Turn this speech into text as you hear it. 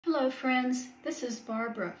Hello friends, this is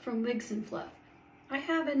Barbara from Wigs and Fluff. I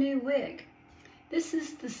have a new wig. This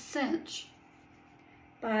is the Cinch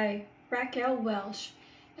by Raquel Welch,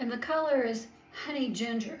 and the color is Honey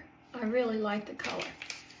Ginger. I really like the color.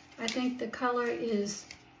 I think the color is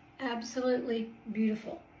absolutely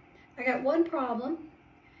beautiful. I got one problem,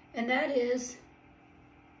 and that is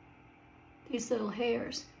these little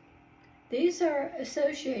hairs. These are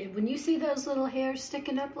associated, when you see those little hairs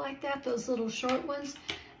sticking up like that, those little short ones,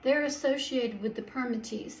 they're associated with the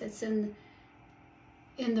permatease that's in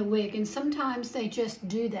the wig, and sometimes they just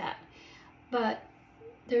do that. But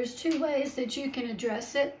there's two ways that you can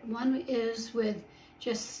address it. One is with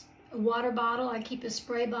just a water bottle. I keep a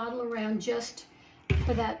spray bottle around just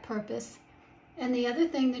for that purpose. And the other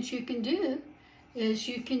thing that you can do is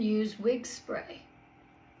you can use wig spray.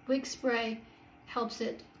 Wig spray helps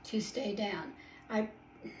it to stay down.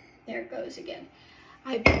 There it goes again.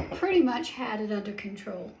 I pretty much had it under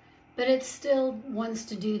control, but it still wants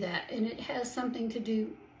to do that, and it has something to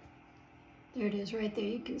do, there it is right there,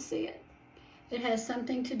 you can see it. It has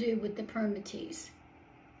something to do with the permatease.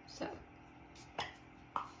 So,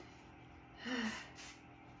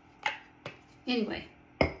 anyway,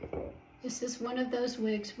 this is one of those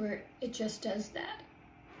wigs where it just does that.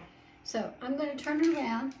 So, I'm going to turn it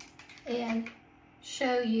around and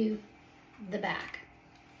show you the back.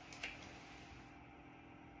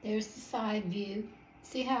 There's the side view.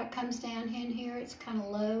 See how it comes down in here? It's kind of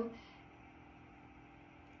low,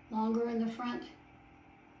 longer in the front.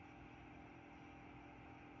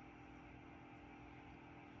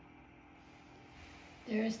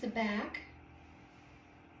 There's the back.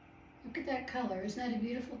 Look at that color. Isn't that a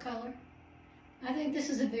beautiful color? I think this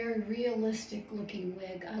is a very realistic looking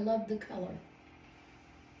wig. I love the color.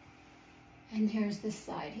 And here's this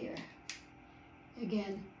side here.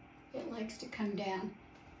 Again, it likes to come down.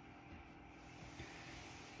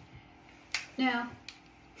 Now,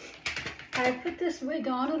 I put this wig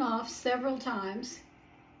on and off several times,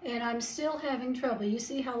 and I'm still having trouble. You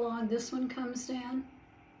see how long this one comes down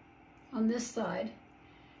on this side?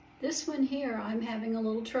 This one here I'm having a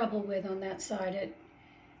little trouble with on that side.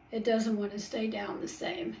 It doesn't want to stay down the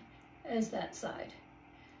same as that side.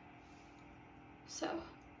 So,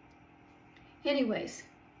 anyways,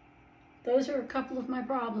 those are a couple of my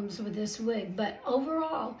problems with this wig, but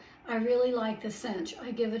overall, I really like the Cinch.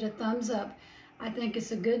 I give it a thumbs up. I think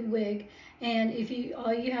it's a good wig, and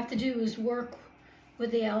all you have to do is work with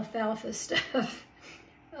the alfalfa stuff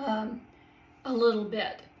a little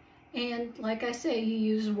bit. And like I say, you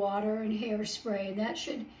use water and hairspray. That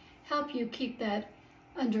should help you keep that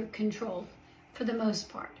under control for the most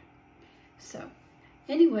part. So,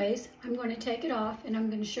 anyways, I'm going to take it off, and I'm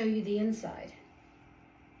going to show you the inside.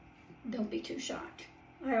 Don't be too shocked.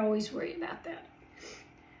 I always worry about that.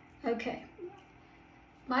 Okay.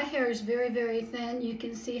 My hair is very, very thin. You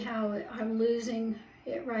can see how I'm losing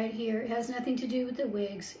it right here. It has nothing to do with the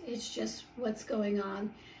wigs. It's just what's going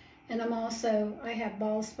on. And I have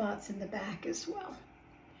bald spots in the back as well.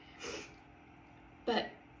 But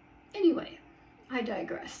anyway, I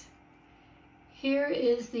digress. Here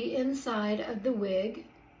is the inside of the wig.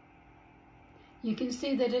 You can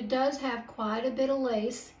see that it does have quite a bit of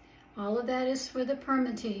lace. All of that is for the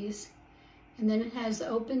permatease. And then it has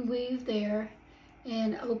open weave there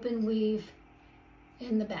and open weave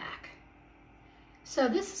in the back. So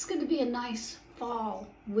this is going to be a nice fall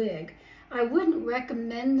wig. I wouldn't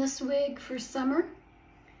recommend this wig for summer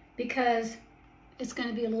because it's going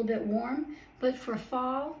to be a little bit warm, but for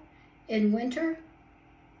fall and winter,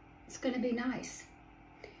 it's going to be nice.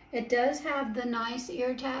 It does have the nice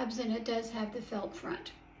ear tabs, and it does have the felt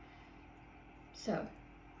front. So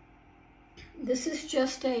this is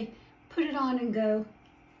just a put it on and go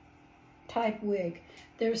type wig.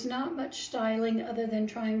 There's not much styling other than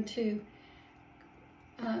trying to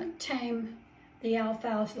tame the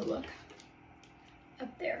alfalfa look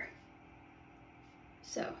up there.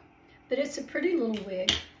 So, but it's a pretty little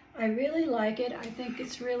wig. I really like it. I think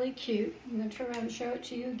it's really cute. I'm going to turn around and show it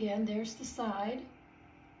to you again. There's the side.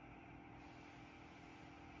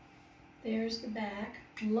 There's the back.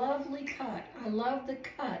 Lovely cut. I love the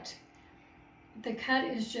cut. The cut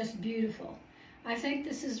is just beautiful. I think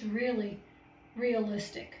this is really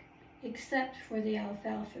realistic, except for the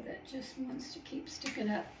alfalfa that just wants to keep sticking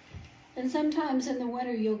up. And sometimes in the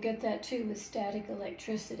winter you'll get that too with static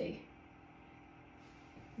electricity.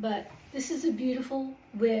 But this is a beautiful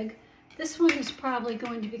wig. This one is probably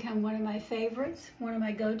going to become one of my favorites, one of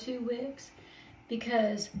my go-to wigs,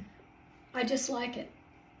 because I just like it.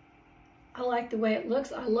 I like the way it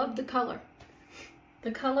looks. I love the color.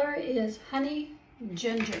 The color is Honey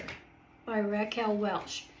Ginger by Raquel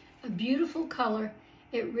Welch. A beautiful color,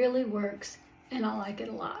 It really works, and I like it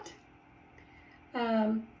a lot.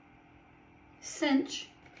 Cinch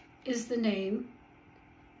is the name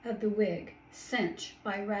of the wig. Cinch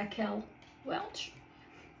by Raquel Welch.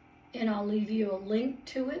 And I'll leave you a link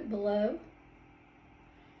to it below.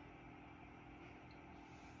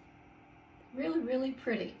 Really, really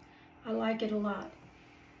pretty. I like it a lot.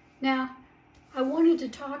 Now, I wanted to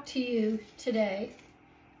talk to you today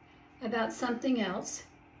about something else.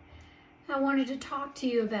 I wanted to talk to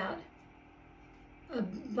you about a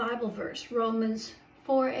Bible verse, Romans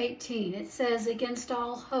 4:18. It says, "Against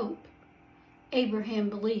all hope, Abraham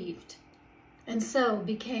believed, and so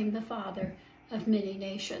became the father of many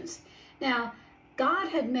nations." Now, God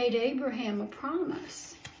had made Abraham a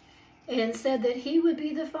promise and said that he would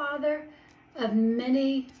be the father of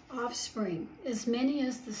many offspring, as many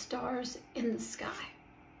as the stars in the sky.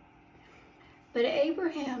 But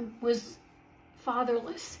Abraham was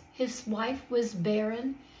fatherless. His wife was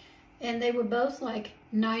barren, and they were both like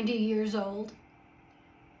 90 years old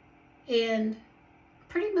and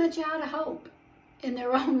pretty much out of hope in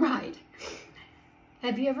their own right.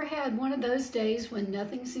 Have you ever had one of those days when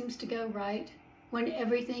nothing seems to go right? When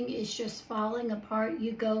everything is just falling apart?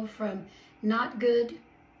 You go from not good,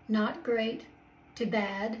 not great, to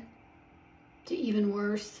bad, to even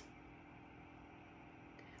worse.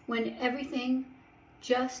 When everything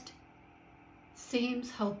just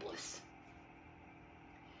seems hopeless.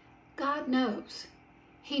 God knows.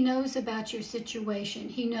 He knows about your situation.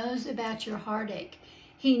 He knows about your heartache.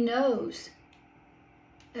 He knows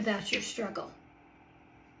about your struggle.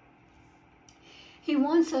 He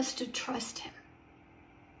wants us to trust him.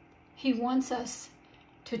 He wants us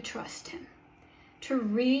to trust him, to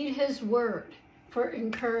read his word for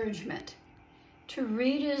encouragement, to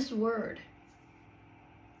read his word.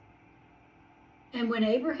 And when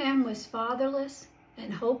Abraham was fatherless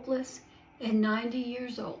and hopeless and 90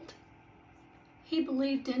 years old, he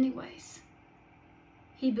believed anyways.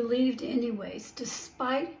 He believed anyways,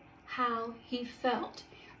 despite how he felt.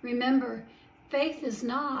 Remember, faith is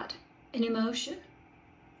not an emotion.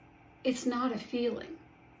 It's not a feeling.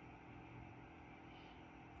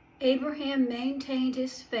 Abraham maintained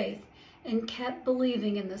his faith and kept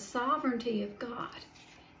believing in the sovereignty of God,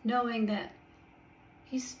 knowing that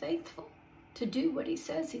he's faithful to do what he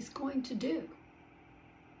says he's going to do.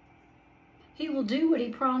 He will do what he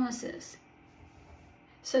promises.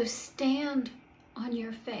 So stand on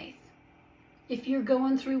your faith. If you're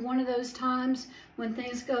going through one of those times when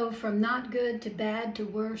things go from not good to bad to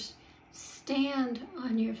worse, stand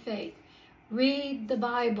on your faith. Read the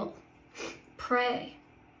Bible. Pray.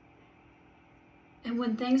 And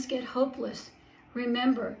when things get hopeless,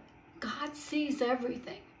 remember, God sees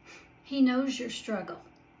everything. He knows your struggle.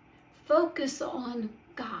 Focus on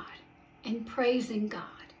God and praising God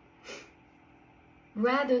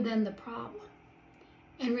rather than the problem.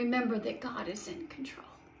 And remember that God is in control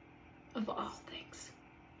of all things.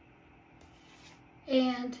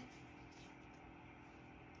 And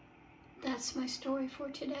that's my story for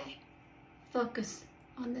today. Focus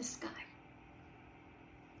on the sky.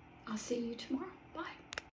 I'll see you tomorrow. Bye.